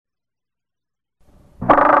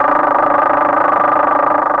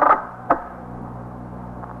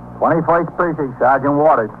21st Precinct, Sergeant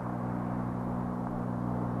Waters.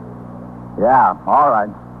 Yeah, all right.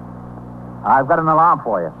 I've got an alarm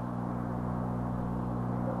for you.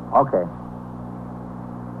 Okay.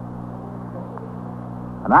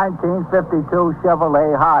 A 1952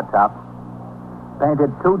 Chevrolet hardtop,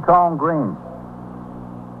 painted two-tone green.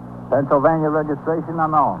 Pennsylvania registration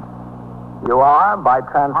unknown. You are, by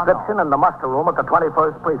transcription, in the muster room at the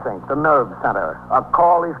 21st Precinct, the nerve center. A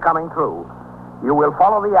call is coming through. You will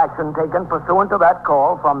follow the action taken pursuant to that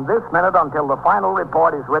call from this minute until the final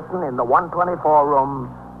report is written in the 124 room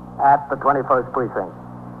at the 21st Precinct.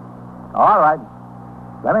 All right.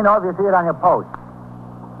 Let me know if you see it on your post.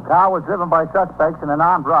 The car was driven by suspects in an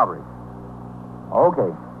armed robbery. Okay.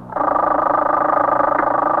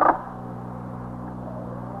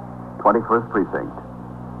 21st Precinct.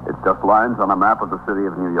 It's just lines on a map of the city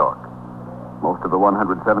of New York. Most of the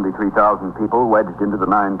 173,000 people wedged into the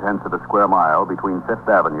 9/10 of a square mile between Fifth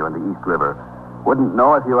Avenue and the East River wouldn't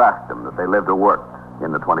know if you asked them that they lived or worked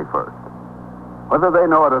in the 21st. Whether they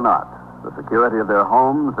know it or not, the security of their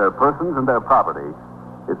homes, their persons, and their property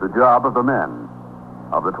is the job of the men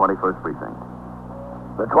of the 21st Precinct.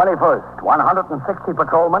 The 21st, 160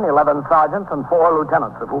 patrolmen, 11 sergeants, and 4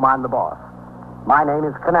 lieutenants, of whom I'm the boss. My name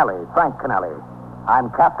is Kennelly, Frank Kennelly.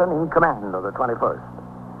 I'm captain in command of the 21st.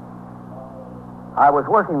 I was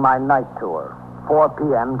working my night tour, 4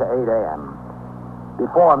 p.m. to 8 a.m.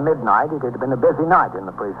 Before midnight, it had been a busy night in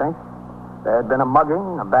the precinct. There had been a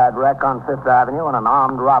mugging, a bad wreck on Fifth Avenue, and an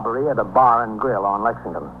armed robbery at a bar and grill on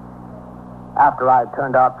Lexington. After I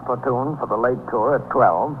turned out the platoon for the late tour at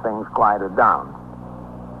 12, things quieted down.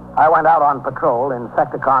 I went out on patrol in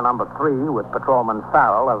sector car number 3 with Patrolman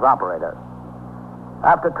Farrell as operator.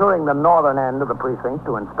 After touring the northern end of the precinct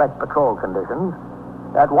to inspect patrol conditions,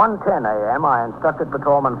 at 1:10 a.m., I instructed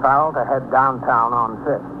Patrolman Farrell to head downtown on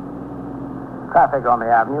 5th. Traffic on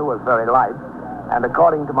the avenue was very light, and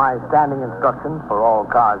according to my standing instructions for all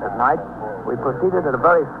cars at night, we proceeded at a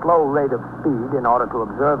very slow rate of speed in order to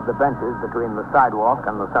observe the benches between the sidewalk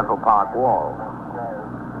and the Central Park wall.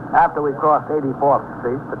 After we crossed 84th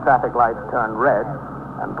Street, the traffic lights turned red,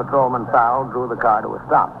 and Patrolman Farrell drew the car to a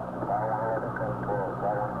stop.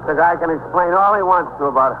 The guy can explain all he wants to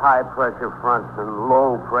about high-pressure fronts and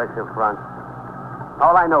low-pressure fronts.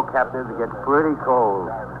 All I know, Captain, is it gets pretty cold.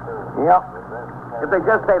 Yep. If they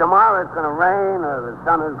just say tomorrow it's going to rain or the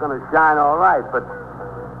sun is going to shine, all right, but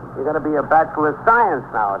you got to be a Bachelor of Science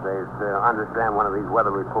nowadays to understand one of these weather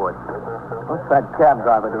reports. What's that cab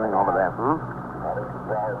driver doing over there?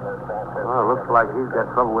 Well, it looks like he's got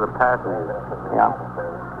trouble with a passenger. Yeah.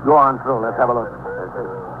 Go on through. Let's have a look.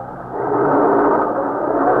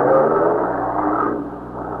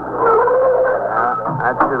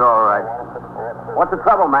 That's it, all right. What's the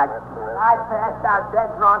trouble, Mac? I passed out dead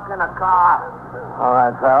drunk in a car. All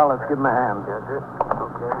right, Farrell, let's give him a hand. Okay.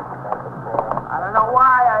 I don't know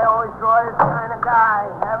why I always draw this kind of guy.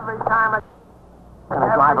 Every time I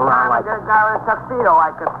drive around like get a guy in a tuxedo,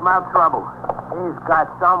 I can smell trouble. He's got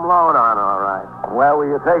some load on, all right. Where were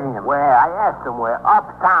you taking him? Where? I asked him where.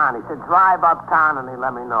 Uptown. He said drive uptown, and he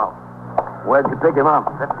let me know. Where'd you pick him up?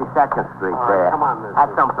 52nd Street All there. right, come on, mister. Had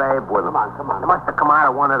some babe with him. Come on. They must have come out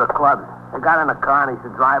of one of the clubs. They got in the car, and he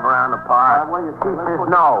said drive around the park. She says,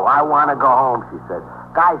 no, I want to go home, she said.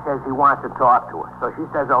 Guy says he wants to talk to her. So she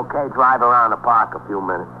says, okay, drive around the park a few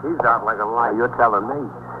minutes. He's out like a light. You're telling me.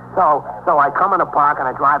 So I come in the park, and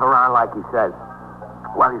I drive around like he says.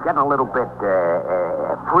 Well, he's getting a little bit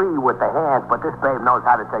free with the hands, but this babe knows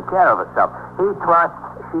how to take care of herself. He thrusts,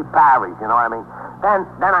 she parries, you know what I mean? Then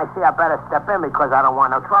I see I better step in because I don't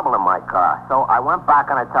want no trouble in my car. So I went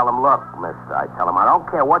back and I tell him, look, mister, I tell him, I don't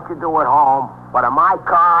care what you do at home, but in my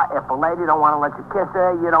car, if a lady don't want to let you kiss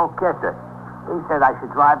her, you don't kiss her. He said I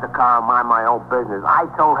should drive the car and mind my own business. I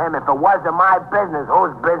told him if it wasn't my business,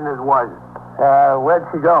 whose business was it? Where'd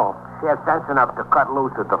she go? She had sense enough to cut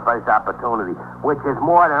loose at the first opportunity, which is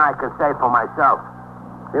more than I can say for myself.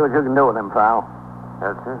 See what you can do with him, Farrell.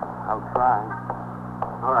 That's it. I'll try.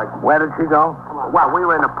 All right. Where did she go? Well, we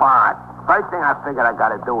were in the park. First thing I figured I got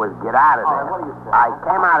to do is get out of there. All right, what do you say? I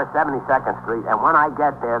came out of 72nd Street, and when I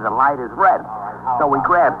get there, the light is red. So we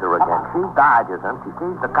grabs her again. She dodges him. She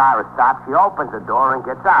sees the car is stopped. She opens the door and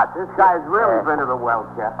gets out. This guy's really been to the well,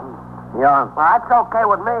 Captain. Yeah. Well, that's okay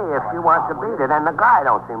with me if she wants to beat it, and the guy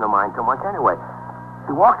don't seem to mind too much anyway.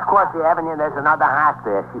 She walks across the avenue, and there's another house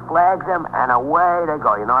there. She flags him, and away they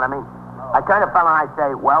go. You know what I mean? I turn to the fellow and I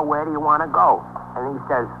say, well, where do you want to go? And he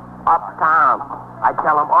says, uptown. I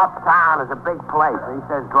tell him, uptown is a big place. And he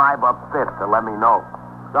says, drive up 5th to let me know.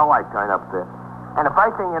 So I turn up 5th. And the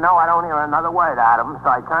first thing you know, I don't hear another word out of him.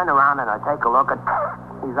 So I turn around and I take a look at,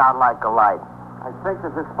 he's out like a light. I think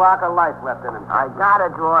there's a spark of life left in him. I gotta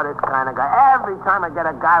draw this kind of guy. Every time I get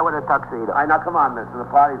a guy with a tuxedo. All right, now come on, mister. The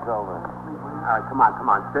party's over. All right, come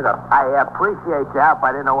on. Sit up. I appreciate your help.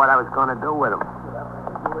 I didn't know what I was going to do with him.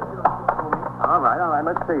 All right.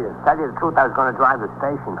 Let's see you. Tell you the truth, I was going to drive the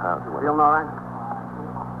station house. Feeling all right?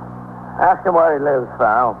 Ask him where he lives,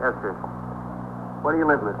 Farrell. Yes, sir. Where do you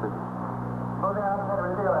live, mister?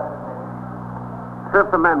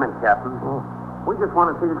 Fifth Amendment, Captain. We just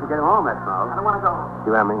want to see that you get home, that's all. I don't want to go.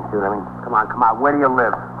 See what I mean? Come on. Where do you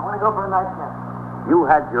live? I want to go for a nightcap. You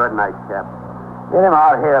had your nightcap. Get him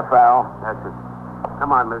out here, Farrell. That's it.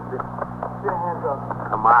 Come on, mister. Get your hands up.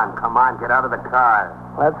 Come on. Get out of the car.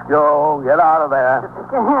 Let's go. Get out of there.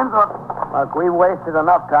 Get your hands up. Look, we've wasted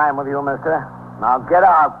enough time with you, mister. Now get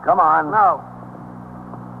out. Come on. No.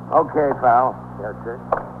 Okay, Farrell. Yes, sir.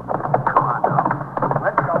 Come on now.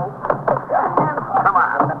 Let's go. Get your hands up. Come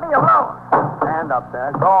on. Let me alone. Stand up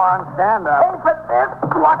there. Go on. Stand up. Pay for this.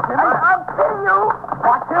 Watch him. I'll kill you.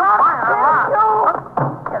 Watch him. I'll kill you.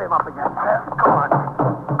 Get him up again. Go on.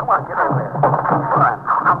 Get over there. Come on.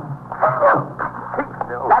 I'll kill you. Keep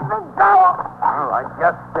still. Let me go. All right,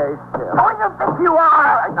 just stay still. Who do you think you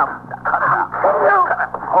are? No, cut it out. Kill you.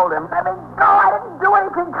 Hold him. Let me go. I didn't do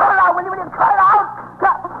anything. Cut it out. Will you cut it out?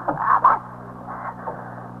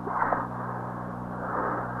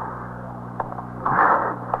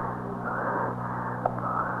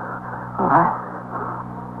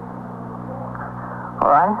 All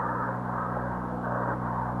right.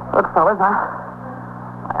 Look, fellas,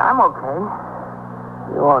 I'm okay.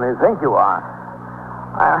 You only think you are.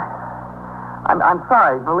 I'm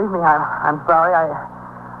sorry. Believe me, I'm sorry.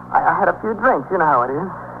 I had a few drinks. You know how it is.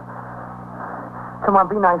 Come on,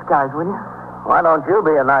 be nice guys, will you? Why don't you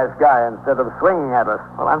be a nice guy instead of swinging at us?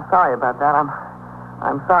 Well, I'm sorry about that.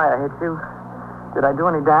 I'm sorry I hit you. Did I do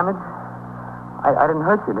any damage? I didn't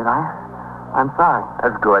hurt you, did I? I'm sorry.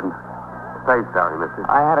 That's good. Say sorry, mister.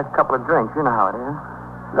 I had a couple of drinks. You know how it is.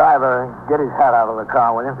 Driver, get his hat out of the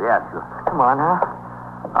car, will you? Yeah, sure. Come on, huh?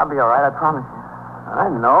 I'll be all right, I promise you. I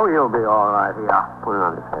know you'll be all right. Yeah, put it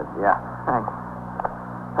on his head. Yeah. Thanks.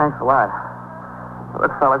 Thanks a lot. Look,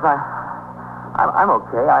 fellas, I'm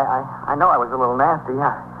okay. I know I was a little nasty.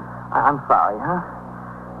 I'm sorry, huh?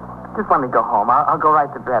 Just let me go home. I'll go right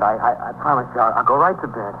to bed. I promise you, I'll go right to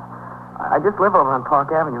bed. I just live over on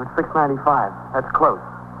Park Avenue at 695. That's close.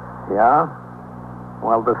 Yeah?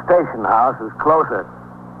 Well, the station house is closer.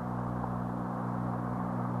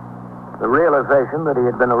 The realization that he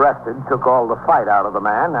had been arrested took all the fight out of the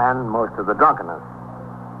man and most of the drunkenness.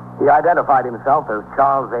 He identified himself as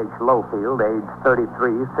Charles H. Lowfield, age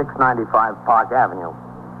 33, 695 Park Avenue.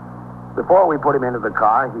 Before we put him into the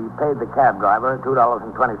car, he paid the cab driver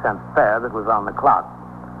 $2.20 fare that was on the clock.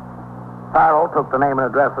 Farrell took the name and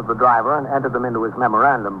address of the driver and entered them into his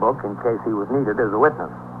memorandum book in case he was needed as a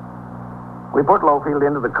witness. We put Lowfield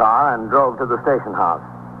into the car and drove to the station house.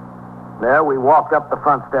 There, we walked up the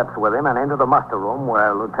front steps with him and into the muster room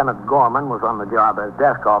where Lieutenant Gorman was on the job as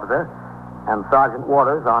desk officer and Sergeant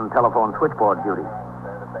Waters on telephone switchboard duty.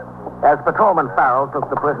 As Patrolman Farrell took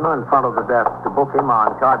the prisoner in front of the desk to book him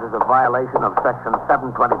on charges of violation of Section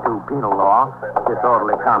 722 Penal Law,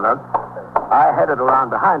 disorderly conduct, I headed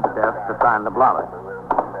around behind the desk to sign the blotter.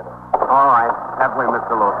 All right. Halfway,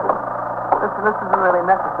 Mr. Lowfield. Listen, this isn't really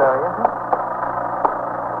necessary, is it?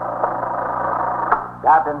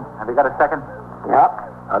 Captain, have you got a second?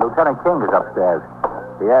 Yep. Lieutenant King is upstairs.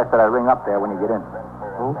 He asked that I ring up there when you get in.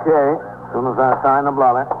 Okay. As soon as I sign the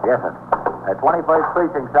blotter. Yes, sir. At 21st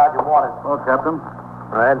Precinct, Sergeant Waters. Oh, Captain.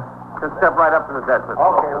 Red. Just step right up to the desk, Mr.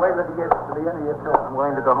 Okay, Lowfield. wait till you get to the end of your tour. I'm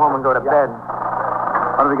willing to go home and go to bed.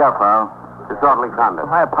 What have you got, Farrell? Disorderly conduct.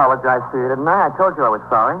 I apologize to you, didn't I? I told you I was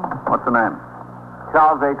sorry. What's the name?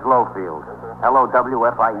 Charles H. Lowfield. Lowfield.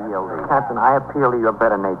 Captain, I appeal to your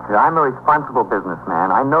better nature. I'm a responsible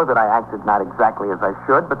businessman. I know that I acted not exactly as I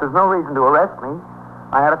should, but there's no reason to arrest me.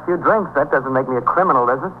 I had a few drinks. That doesn't make me a criminal,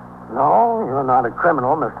 does it? No, you're not a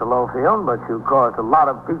criminal, Mr. Lowfield, but you caused a lot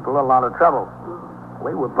of people a lot of trouble.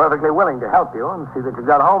 We were perfectly willing to help you and see that you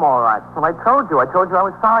got home all right. Well, I told you I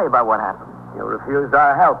was sorry about what happened. You refused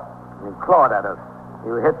our help. You clawed at us.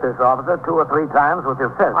 You hit this officer 2 or 3 times with your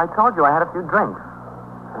fist. I told you I had a few drinks.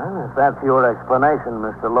 Well, if that's your explanation,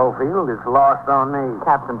 Mr. Lowfield, it's lost on me.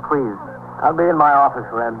 Captain, please. I'll be in my office,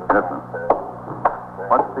 Red. Yes, sir.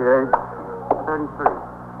 What's the age? 33.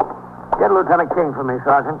 Get Lieutenant King for me,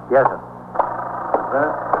 Sergeant. Yes, sir.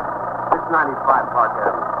 695 Park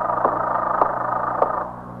Avenue.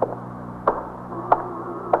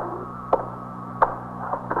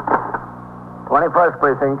 '21st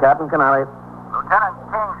Precinct, Captain Canale. Lieutenant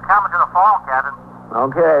King's coming to the phone, Captain.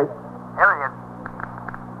 Okay. Here he is.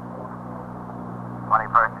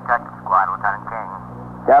 21st Detective Squad, Lieutenant King.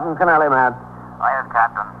 Captain Kennelly, Matt. Oh, yes,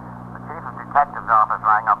 Captain. The Chief of Detective's office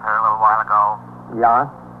rang up here a little while ago. Yeah?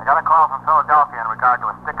 They got a call from Philadelphia in regard to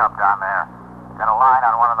a stick-up down there. Got a line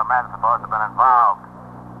on one of the men supposed to have been involved.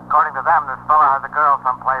 According to them, this fellow has a girl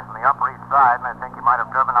someplace on the Upper East Side, and they think he might have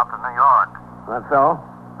driven up to New York. That's so?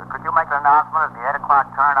 Could you make an announcement at the 8 o'clock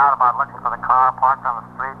turnout about looking for the car parked on the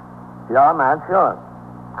street? Yeah, Matt, sure.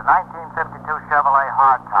 It's a 1952 Chevrolet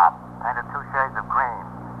hardtop, painted 2 shades of green.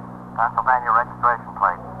 Pennsylvania registration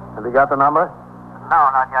plate. Have you got the number? No,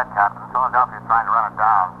 not yet, Captain. Philadelphia's trying to run it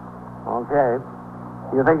down. Okay.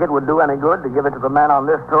 You think it would do any good to give it to the men on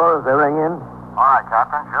this tour as they ring in? All right,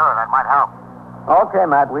 Captain. Sure, that might help. Okay,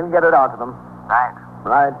 Matt, we'll get it out to them. Thanks.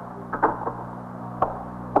 Right.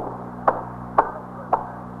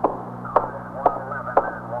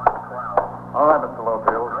 All right, Mr.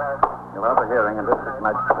 Lowfield. You'll have a hearing in District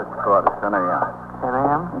Magistrate's Court at 10 a.m. 10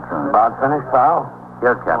 a.m.? That's right. About finished, pal?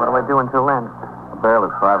 Yes, Captain. What do I do until then? The bail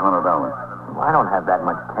is $500. Well, I don't have that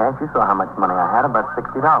much cash. You saw how much money I had, about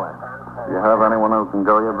 $60. Do you have anyone who can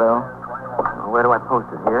go your bail? Well, where do I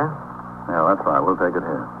post it, here? Yeah, that's right. We'll take it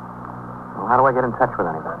here. Well, how do I get in touch with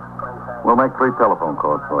anybody? We'll make 3 telephone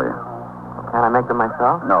calls for you. Well, can't I make them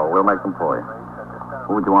myself? No, we'll make them for you.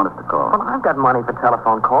 Who would you want us to call? Well, I've got money for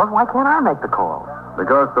telephone calls. Why can't I make the calls?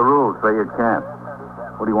 Because the rules say you can't.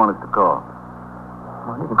 Who do you want us to call?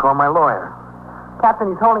 Well, you can call my lawyer. Captain,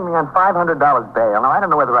 he's holding me on $500 bail. Now, I don't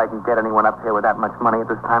know whether I can get anyone up here with that much money at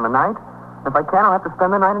this time of night. If I can, I'll have to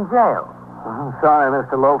spend the night in jail. I'm sorry,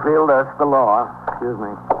 Mr. Lowfield. That's the law. Excuse me.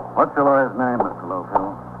 What's your lawyer's name, Mr.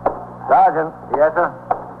 Lowfield? Sergeant. Yes, sir.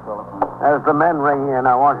 As the men ring in,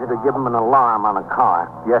 I want you to give them an alarm on a car.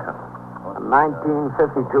 Yes, sir. A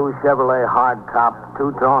 1952 Chevrolet hardtop,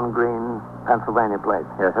 2-tone green, Pennsylvania plate.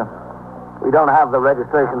 Yes, sir. We don't have the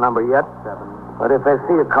registration number yet, but if they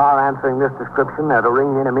see a car answering this description, they're to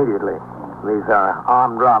ring in immediately. These are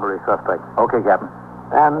armed robbery suspects. Okay, Captain.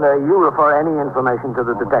 And you refer any information to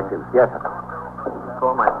the detectives. Yes, sir.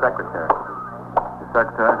 Call my secretary. Your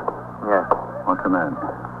secretary? Yes. What's her name?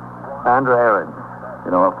 Sandra Ehret.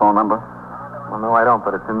 You know her phone number? Well, no, I don't,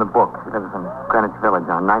 but it's in the book. She lives in Greenwich Village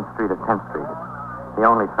on 9th Street or 10th Street. It's the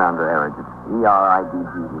only Sandra Ehret. It's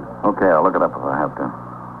Eridgge. Okay, I'll look it up if I have to.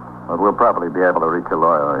 But we'll probably be able to reach your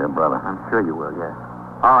lawyer or your brother. I'm sure you will, yes.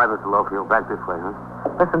 All right, Mr. Lowfield, back this way, huh?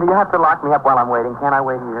 Listen, do you have to lock me up while I'm waiting? Can't I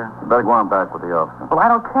wait here? You better go on back with the officer. Well, I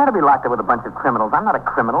don't care to be locked up with a bunch of criminals. I'm not a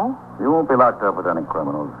criminal. You won't be locked up with any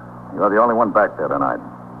criminals. You're the only one back there tonight.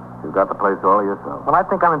 You've got the place all to yourself. Well, I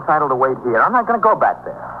think I'm entitled to wait here. I'm not going to go back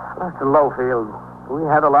there. Mr. Lowfield, we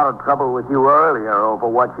had a lot of trouble with you earlier over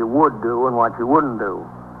what you would do and what you wouldn't do.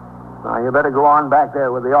 Now, you better go on back there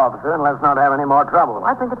with the officer and let's not have any more trouble.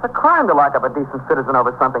 I think it's a crime to lock up a decent citizen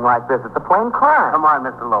over something like this. It's a plain crime. Come on,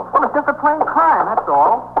 Mr. Lowfield. Well, it's just a plain crime, that's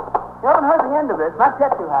all. You haven't heard the end of this. Not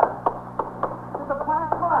yet, you haven't. It's just a plain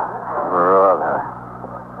crime, that's all. Brother.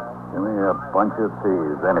 Give me a bunch of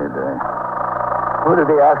thieves any day. Who did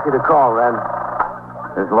he ask you to call, Red?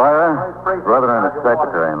 His lawyer, his brother, and his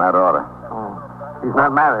secretary in that order. Oh. He's not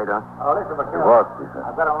married, huh? Oh, listen, Divorced, he said.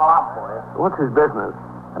 I've got an alarm for you. What's his business?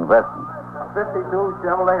 Investment. 52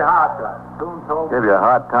 Chevrolet hardtop. Soon told Give you a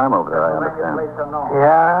hard time over there, I understand.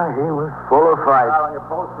 Yeah, he was full of fight. On your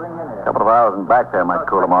post, ring in A here. couple of hours in back there might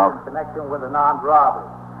cool him off. Connection with an armed robbery.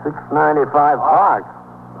 695 Park.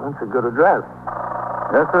 That's a good address.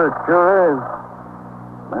 Yes, sir, it sure is.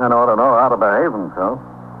 Man ought to know how to behave himself.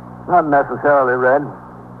 Not necessarily, Red.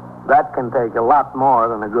 That can take a lot more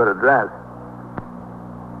than a good address.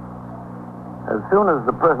 As soon as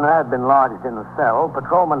the prisoner had been lodged in a cell,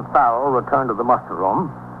 Patrolman Farrell returned to the muster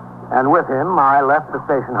room, and with him I left the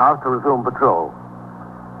station house to resume patrol.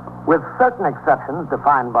 With certain exceptions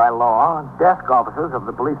defined by law, desk officers of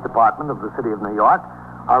the police department of the city of New York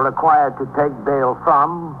are required to take bail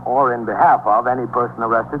from or in behalf of any person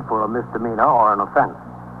arrested for a misdemeanor or an offense.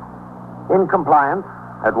 In compliance,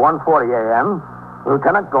 at 1:40 a.m.,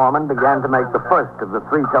 Lieutenant Gorman began to make the first of the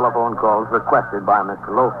 3 telephone calls requested by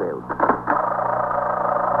Mr. Lowfield.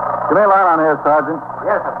 Give me a light on here, Sergeant.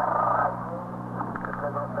 Yes, sir.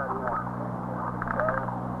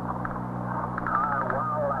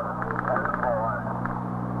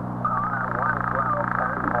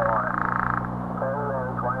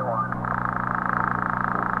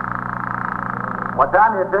 What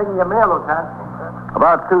time are you taking your meal, Lieutenant?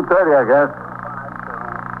 About 2:30, I guess.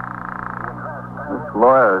 This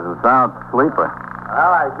lawyer is a sound sleeper.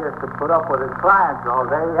 Well, I guess to put up with his clients all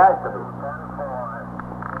day, he has to be.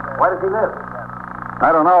 Where does he live?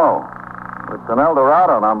 I don't know. It's an El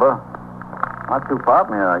Dorado number. Not too far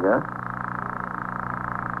from here, I guess.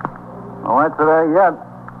 No answer there yet.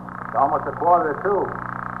 It's almost a quarter to 2.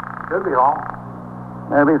 Should be home.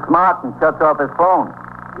 Maybe he's smart and shuts off his phone.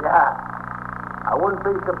 Yeah. I wouldn't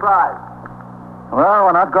be surprised. Well,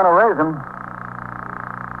 we're not going to raise him.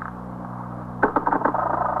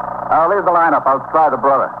 I'll leave the line up. I'll try the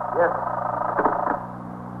brother. Yes, sir.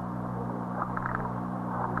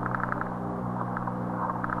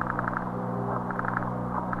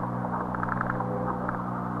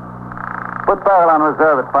 Put Farrell on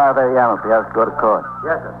reserve at 5 a.m. if he has to go to court.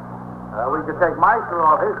 Yes, sir. We could take Meister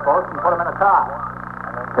off his post and put him in a car.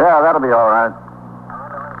 Yeah, that'll be all right.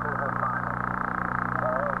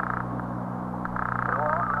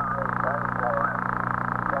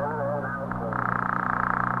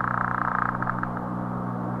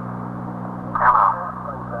 Hello.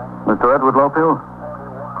 Mr. Edward Lofield?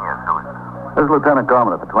 Yes, who is it? This is Lieutenant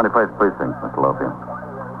Gorman at the 21st Precinct, Mr. Lofield.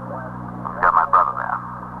 He's got my brother there.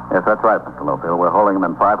 Yes, that's right, Mr. Lofield. We're holding him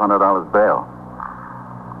in $500 bail.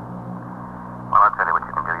 Well, I'll tell you what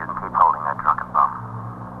you can do. You can keep holding that drunken bum.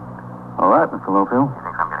 All right, Mr. Lofield. He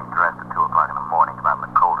thinks I'm getting dressed at 2 o'clock in the morning. Come out in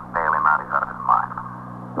the cold and bail him out. He's out of his mind.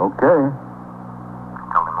 Okay. I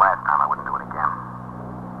told him last time I wouldn't do it again.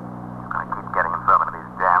 He's going to keep getting himself into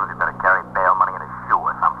these jams. He better carry bail money in his shoe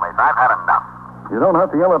or someplace. I've had enough. You don't have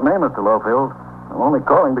to yell at me, Mr. Lofield. I'm only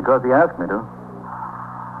calling because he asked me to.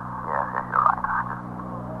 Yes, you're right. I just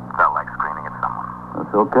felt like screaming at someone.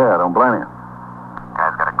 That's okay. I don't blame you.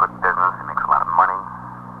 Guy's got a good business. He makes a lot of money.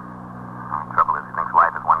 The trouble is, he thinks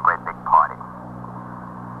life is one great big party.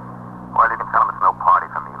 Well, you can tell him it's no party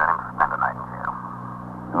for me. Let him spend a night in jail.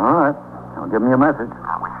 All right. I'll give him your message.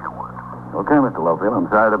 I wish you would. Okay, Mr. Lofield. I'm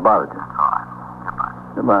sorry to bother you. It's all right. Goodbye.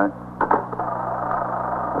 Goodbye.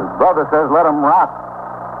 His brother says let him rot.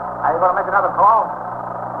 Are you going to make another call?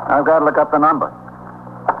 I've got to look up the number.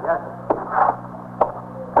 Yes, sir.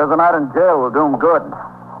 Says a night in jail will do him good.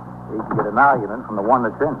 He can get an argument from the one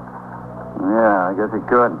that's in. Yeah, I guess he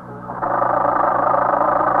could.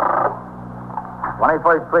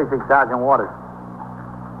 21st Precinct, Sergeant Waters.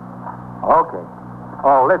 Okay.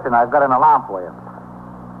 Oh, listen, I've got an alarm for you.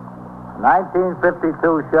 1952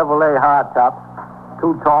 Chevrolet hardtop,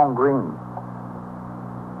 two-tone green.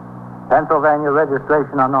 Pennsylvania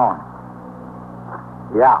registration unknown.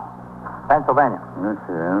 Yeah, Pennsylvania. This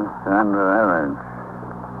is Sandra Evans.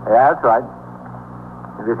 Yeah, that's right.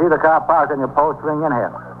 If you see the car parked on your post, ring in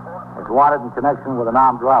here. It's wanted in connection with an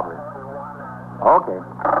armed robbery. Okay.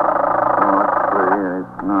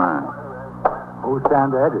 389. Who's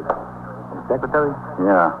Sandra Edwards? The secretary?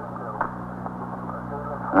 Yeah.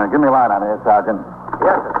 Give me a line on here, Sergeant.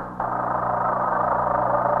 Yes, sir.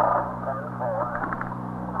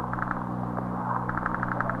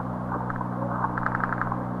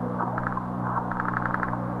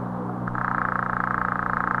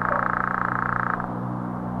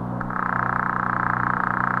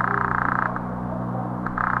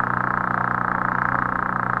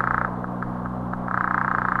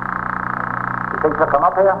 You think she'll come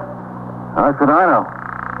up here? How should I know?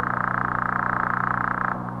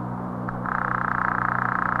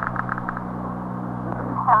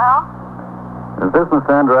 Hello? Is this Miss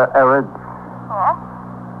Sandra Everidge? Yes?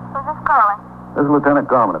 Who's this calling? This is Lieutenant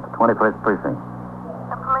Gorman at the 21st Precinct.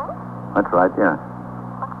 The police? That's right, yeah.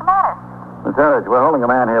 What's the matter? Miss Everidge, we're holding a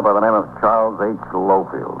man here by the name of Charles H.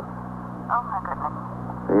 Lofield. Oh, my goodness.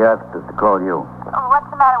 He asked us to call you. Oh, what's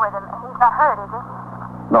the matter with him? He's not hurt, is he?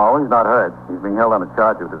 No, he's not hurt. He's being held on a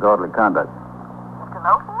charge of disorderly conduct. Mr.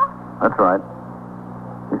 Lofield? That's right.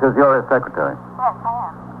 He says you're his secretary. Yes, I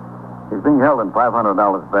am. He's being held in $500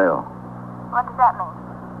 bail. What does that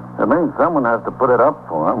mean? It means someone has to put it up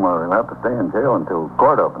for him, or he'll have to stay in jail until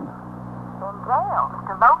court opens. In jail?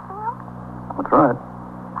 Mr. Lofield? That's right.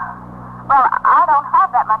 Well, I don't have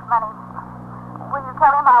that much money. Will you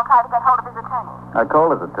tell him I'll try to get hold of his attorney? I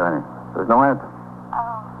called his attorney. There's no answer.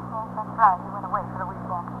 Oh, yes, that's right. He went away for the weekend.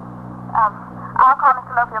 I'll call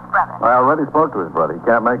Mr. Lofield's brother. I already spoke to his brother. He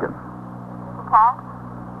can't make it. He can't?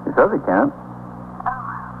 He says he can't.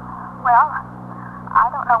 Oh, well,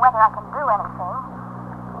 I don't know whether I can do anything.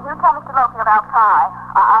 You tell Mr. Lofield I'll try.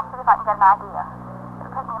 I'll see if I can get an idea.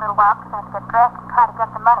 It'll take me a little while because I have to get dressed and try to get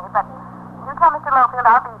some money, but you tell Mr. Lofield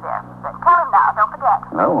I'll be there. Tell him now, don't forget.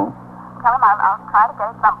 I won't. Tell him I'll try to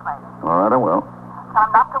get it someplace. All right, I will. Tell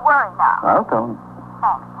him not to worry now. I'll tell him.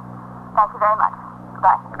 Thanks. Thank you very much.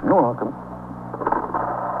 Goodbye. You're welcome.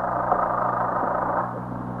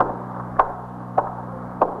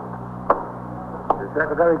 The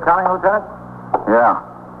secretary coming, Lieutenant? Yeah.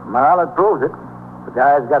 Well, it proves it. The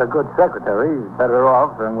guy's got a good secretary. He's better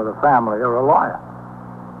off than with a family or a lawyer.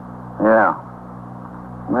 Yeah.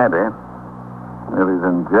 Maybe. If he's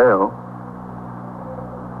in jail.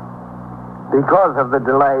 Because of the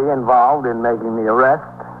delay involved in making the arrest,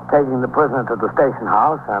 taking the prisoner to the station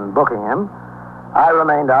house, and booking him, I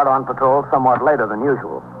remained out on patrol somewhat later than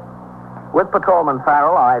usual. With Patrolman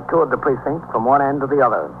Farrell, I toured the precinct from one end to the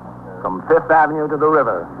other, from Fifth Avenue to the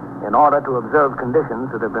river, in order to observe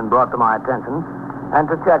conditions that have been brought to my attention and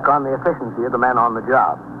to check on the efficiency of the men on the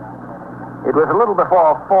job. It was a little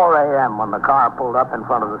before 4 a.m. when the car pulled up in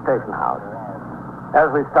front of the station house. As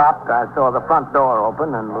we stopped, I saw the front door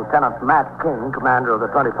open and Lieutenant Matt King, commander of the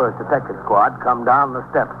 21st Detective Squad, come down the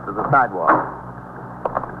steps to the sidewalk.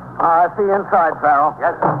 I see you inside, Farrell.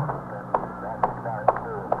 Yes, sir.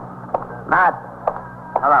 Matt.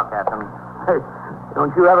 Hello, Captain. Hey,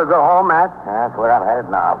 don't you ever go home, Matt? That's where I'm headed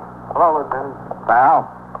now. Hello, Lieutenant. Farrell.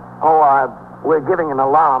 We're giving an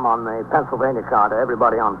alarm on the Pennsylvania car to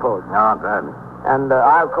everybody on post. No, good. And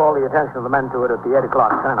I'll call the attention of the men to it at the 8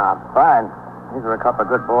 o'clock turnout. Fine. These are a couple of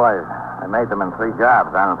good boys. I made them in 3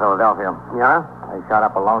 jobs down in Philadelphia. Yeah? They shot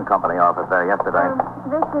up a loan company office there yesterday.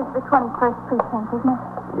 This is the 21st precinct, isn't it?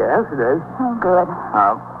 Yes, it is. Oh, good.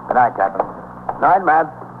 Oh, good night, Captain. Night, Matt.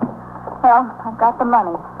 Well, I've got the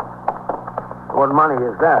money. What money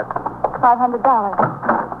is that? $500.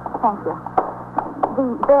 Thank you. The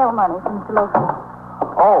bail money from Mr. Lofield.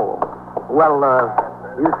 Oh. Well,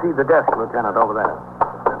 you see the desk, Lieutenant, over there.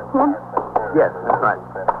 Him? Yes, that's right.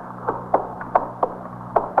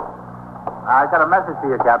 I got a message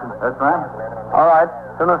for you, Captain. That's right. All right.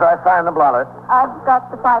 As soon as I sign the blotter. I've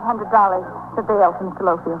got the $500 for bail from Mr.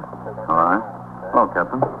 Lofield. All right. Hello,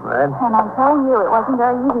 Captain. Red? And I'm telling you, it wasn't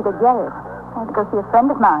very easy to get it. I had to go see a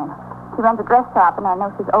friend of mine. She runs a dress shop, and I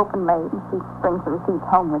know she's open late, and she brings the receipts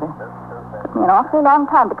home with her. Took me an awfully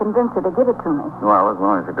long time to convince her to give it to me. Well, as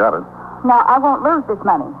long as you got it. Now, I won't lose this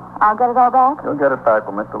money. I'll get it all back? You'll get it back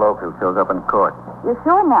when Mr. Lofield shows up in court. You're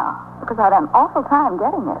sure now? Because I had an awful time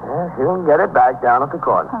getting it. Yes, you'll get it back down at the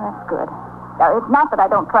court. Oh, that's good. Now, it's not that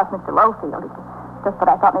I don't trust Mr. Lofield. It's just that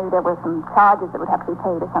I thought maybe there were some charges that would have to be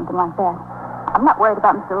paid or something like that. I'm not worried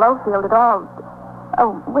about Mr. Lofield at all.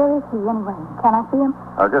 Oh, where is he anyway? Can I see him?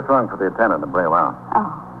 I was just rung for the attendant to bail out. Oh.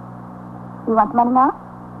 You want the money now?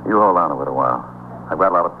 You hold on a little while. I've got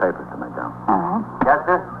a lot of papers to make down. All right. Yes,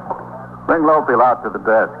 sir? Bring Lofield out to the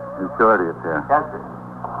desk. He's surety is here. Yes, sir.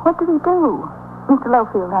 What did he do? Mr.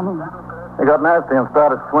 Lofield, I mean. He got nasty and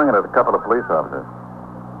started swinging at a couple of police officers.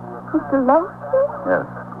 Mr. Lofield? Yes.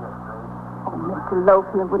 Oh, Mr.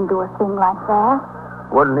 Lofield wouldn't do a thing like that.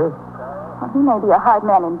 Wouldn't he? Well, he may be a hard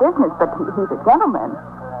man in business, but he's a gentleman.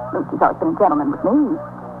 At least he's always been a gentleman with me.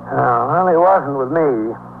 Well, he wasn't with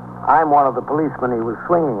me. I'm one of the policemen he was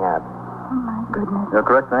swinging at. Oh, my goodness. Your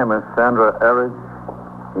correct name is Sandra Eridge?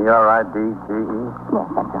 E-R-I-D-G-E? Yes,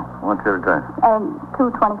 that's right. What's your address?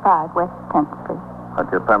 225 West 10th Street. That's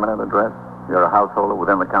your permanent address? You're a householder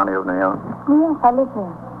within the county of New York? Yes, I live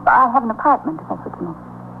there. I have an apartment, if that's what you mean.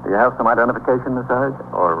 Do you have some identification, Miss Eridge?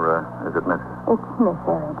 Or is it Mrs.? It's Miss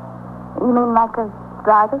Erid. You mean like a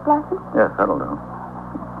driver's license? Yes, that'll do.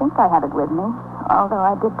 I think I have it with me, although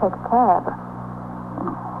I did take a cab.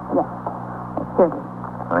 Yes, here it is.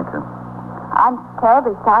 Thank you. I'm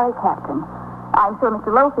terribly sorry, Captain. I'm sure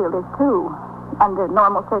Mr. Lofield is, too. Under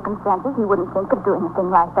normal circumstances, he wouldn't think of doing a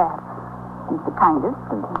thing like that. He's the kindest,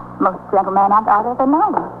 the most gentleman I've ever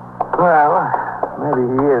known. Well, maybe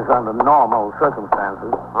he is under normal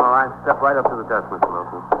circumstances. All right, step right up to the desk, Mr.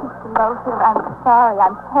 Lofield. Mr. Lofield, I'm sorry.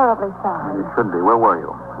 I'm terribly sorry. You should be. Where were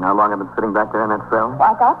you? And how long have you been sitting back there in that cell? Well,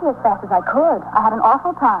 I got here as fast as I could. I had an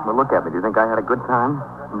awful time. Well, look at me. Do you think I had a good time?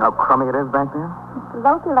 And how crummy it is back there? Mr.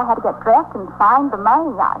 Lofield, I had to get dressed and find the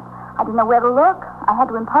money. I didn't know where to look. I had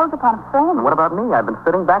to impose upon a friend. And what about me? I've been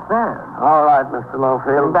sitting back there. All right, Mr. Sitting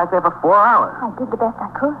Lofield. back there for 4 hours. I did the best I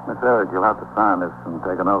could. Miss Eridge, you'll have to sign this and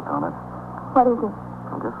take an oath on it. What is it?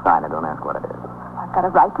 Well, just sign it. Don't ask what it is. I've got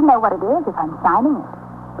a right to know what it is if I'm signing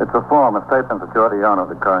it. It's a form, a statement that you're the owner of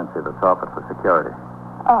the currency that's offered for security.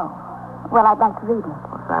 Oh. Well, I'd like to read it.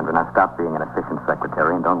 Well, Sandra, now stop being an efficient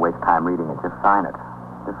secretary and don't waste time reading it. Just sign it.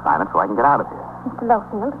 Just sign it so I can get out of here. Mr.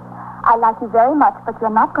 Lofield, I like you very much, but you're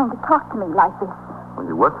not going to talk to me like this. Well,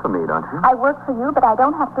 you work for me, don't you? I work for you, but I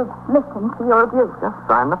don't have to listen to your abuse. Just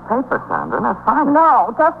sign the paper, Sandra. Now sign it.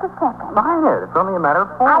 No, just a second. Sign it. It's only a matter of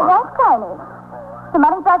form. I won't sign it. The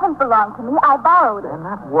money doesn't belong to me. I borrowed it. They're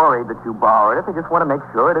not worried that you borrowed it. They just want to make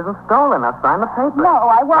sure it isn't stolen. Now sign the paper. No,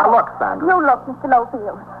 I won't. Now look, Sandra. You look, Mr.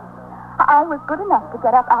 Lofield. I was good enough to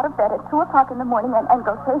get up out of bed at 2 o'clock in the morning and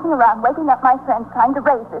go chasing around, waking up my friends trying to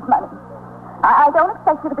raise this money. I don't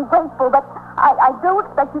expect you to be grateful, but I do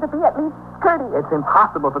expect you to be at least courteous. It's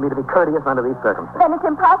impossible for me to be courteous under these circumstances. Then it's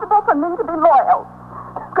impossible for me to be loyal.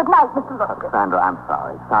 Good night, Mr. Lofield. Sandra, I'm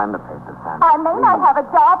sorry. Sign the paper, Sandra. I may not have a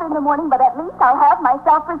job in the morning, but at least I'll have my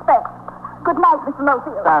self-respect. Good night, Mr.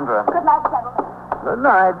 Lowfield. Sandra. Good night, gentlemen. Good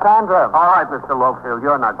night, Sandra. All right, Mr. Lowfield,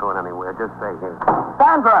 you're not going anywhere. Just stay here.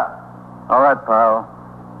 Sandra! All right, pal.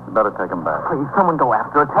 You better take him back. Please, someone go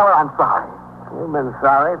after her. Tell her I'm sorry. You've been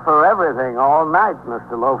sorry for everything all night,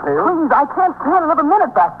 Mr. Lowfield. Please, I can't stand another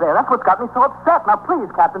minute back there. That's what's got me so upset. Now, please,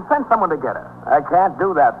 Captain, send someone to get her. I can't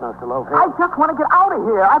do that, Mr. Lowfield. I just want to get out of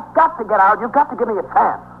here. I've got to get out. You've got to give me a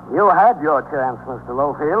chance. You had your chance, Mr.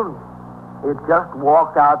 Lowfield. It just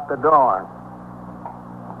walked out the door.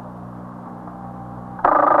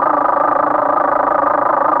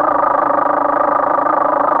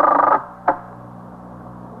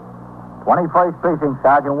 21st Precinct,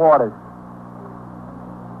 Sergeant Waters.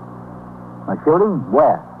 A shooting?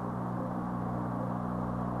 Where?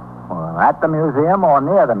 Well, at the museum or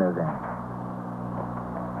near the museum?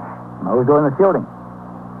 And who's doing the shooting?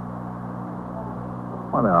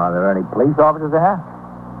 Well, are there any police officers there?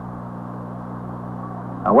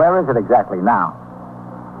 Now, where is it exactly now?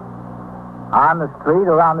 On the street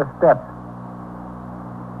or on the steps?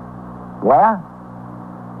 Where?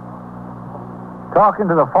 Talk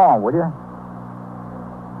into the phone, will you?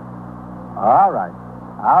 All right.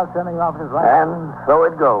 I'll send the officers right. And so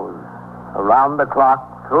it goes. Around the clock,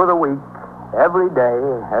 through the week, every day,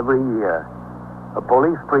 every year. A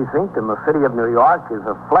police precinct in the city of New York is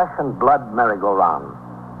a flesh and blood merry-go-round.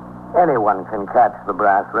 Anyone can catch the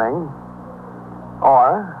brass ring,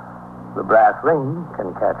 or the brass ring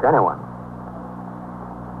can catch anyone.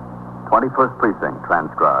 21st Precinct,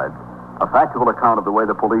 transcribed. A factual account of the way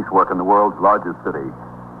the police work in the world's largest city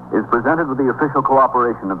is presented with the official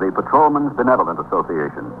cooperation of the Patrolmen's Benevolent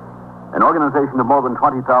Association, an organization of more than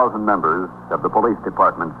 20,000 members of the Police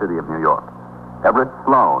Department, City of New York. Everett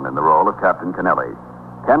Sloan in the role of Captain Kennelly,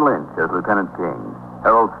 Ken Lynch as Lieutenant King,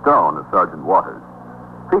 Harold Stone as Sergeant Waters.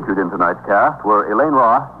 Featured in tonight's cast were Elaine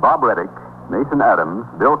Roth, Bob Reddick, Nathan Adams,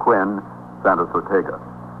 Bill Quinn, Santos Ortega.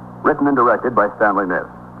 Written and directed by Stanley Niss.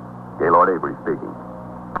 Gaylord Avery speaking.